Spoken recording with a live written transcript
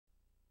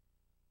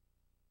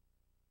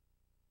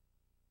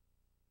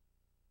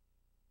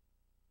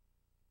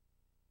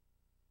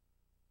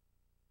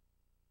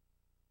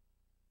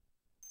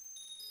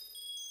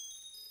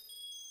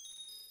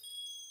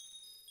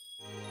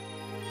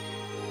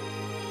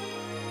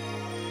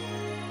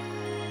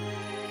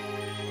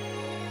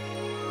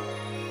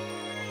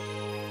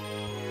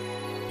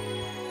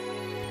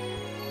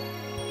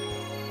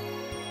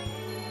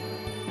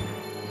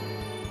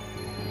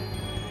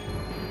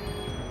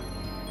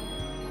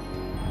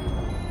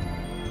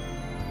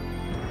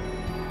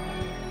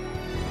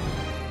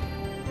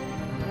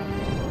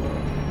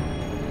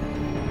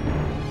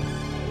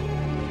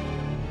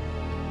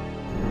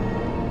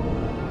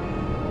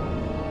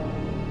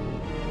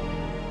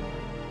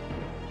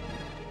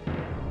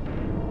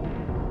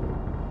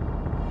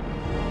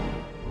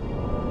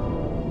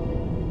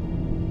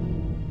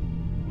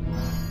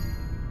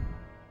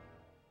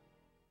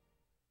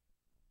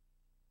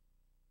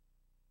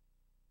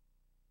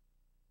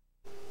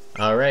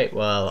Alright,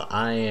 well,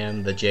 I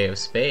am the J of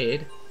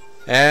Spade.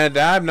 And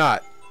I'm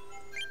not.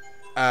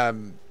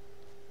 Um,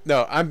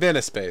 no, I'm been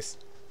a space.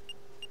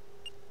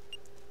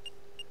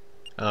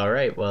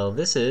 Alright, well,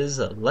 this is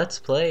Let's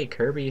Play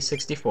Kirby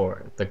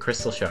 64, the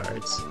Crystal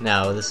Shards.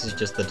 Now, this is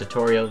just the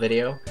tutorial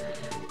video.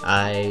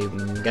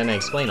 I'm gonna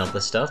explain all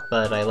this stuff,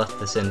 but I left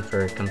this in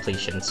for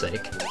completion's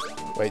sake.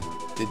 Wait,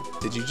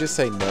 did you just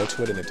say no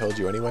to it and it told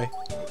you anyway?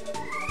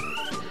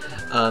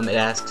 It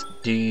asks,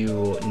 do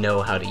you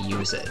know how to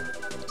use it?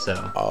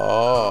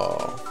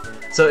 Oh.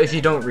 So if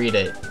you don't read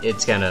it,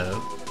 it's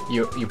gonna...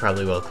 You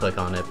probably will click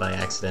on it by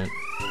accident.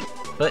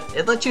 But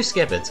it lets you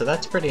skip it, so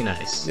that's pretty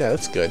nice. Yeah,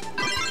 that's good.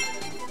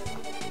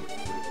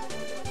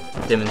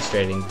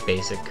 Demonstrating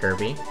basic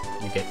Kirby.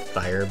 You get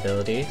fire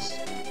abilities,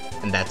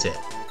 and that's it.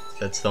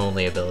 That's the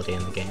only ability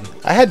in the game.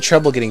 I had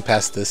trouble getting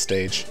past this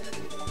stage.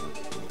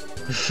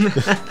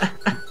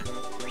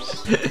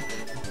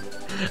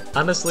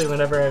 Honestly,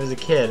 whenever I was a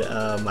kid,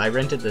 I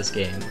rented this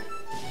game,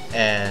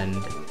 and...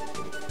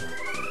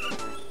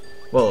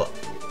 Well,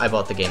 I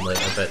bought the game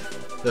later, but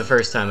the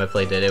first time I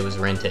played it, it was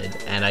rented,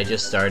 and I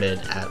just started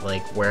at,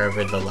 like,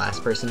 wherever the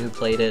last person who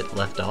played it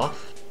left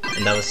off,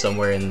 and that was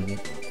somewhere in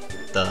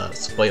the...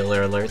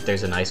 Spoiler alert,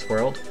 there's an ice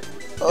world.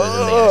 It was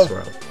in the ice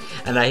world.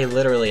 And I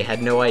literally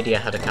had no idea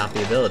how to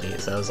copy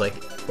abilities. I was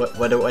like,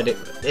 what do I do?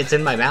 It's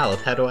in my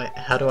mouth. How do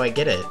I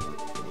get it?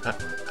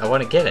 I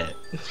want to get it.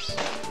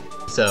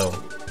 So,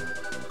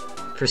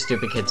 for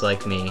stupid kids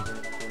like me,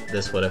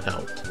 this would have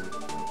helped.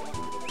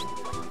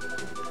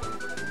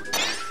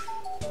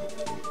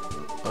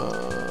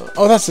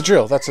 Oh, that's the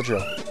drill. That's the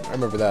drill. I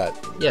remember that.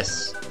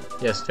 Yes.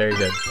 Yes, very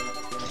good.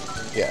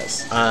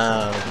 Yes.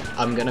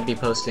 I'm gonna be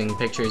posting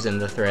pictures in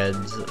the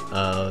threads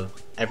of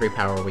every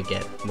power we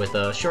get, with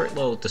a short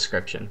little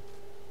description.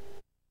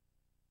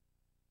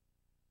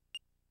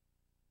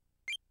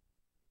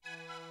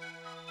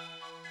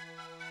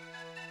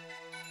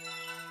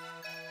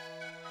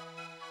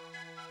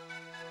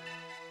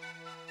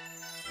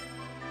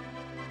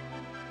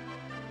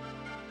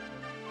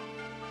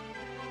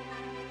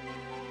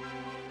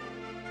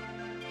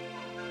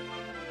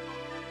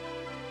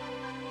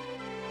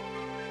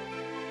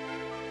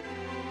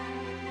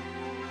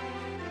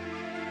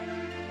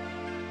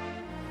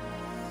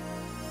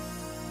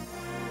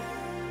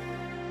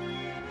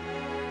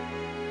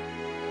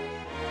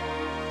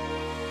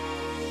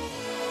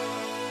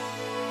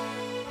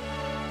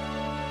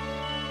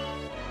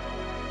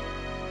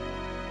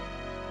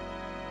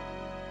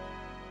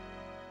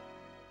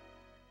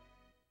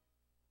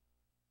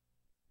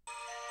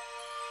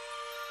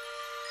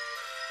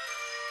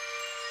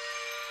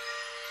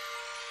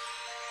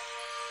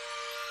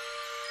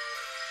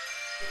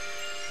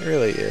 It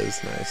really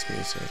is nice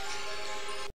music.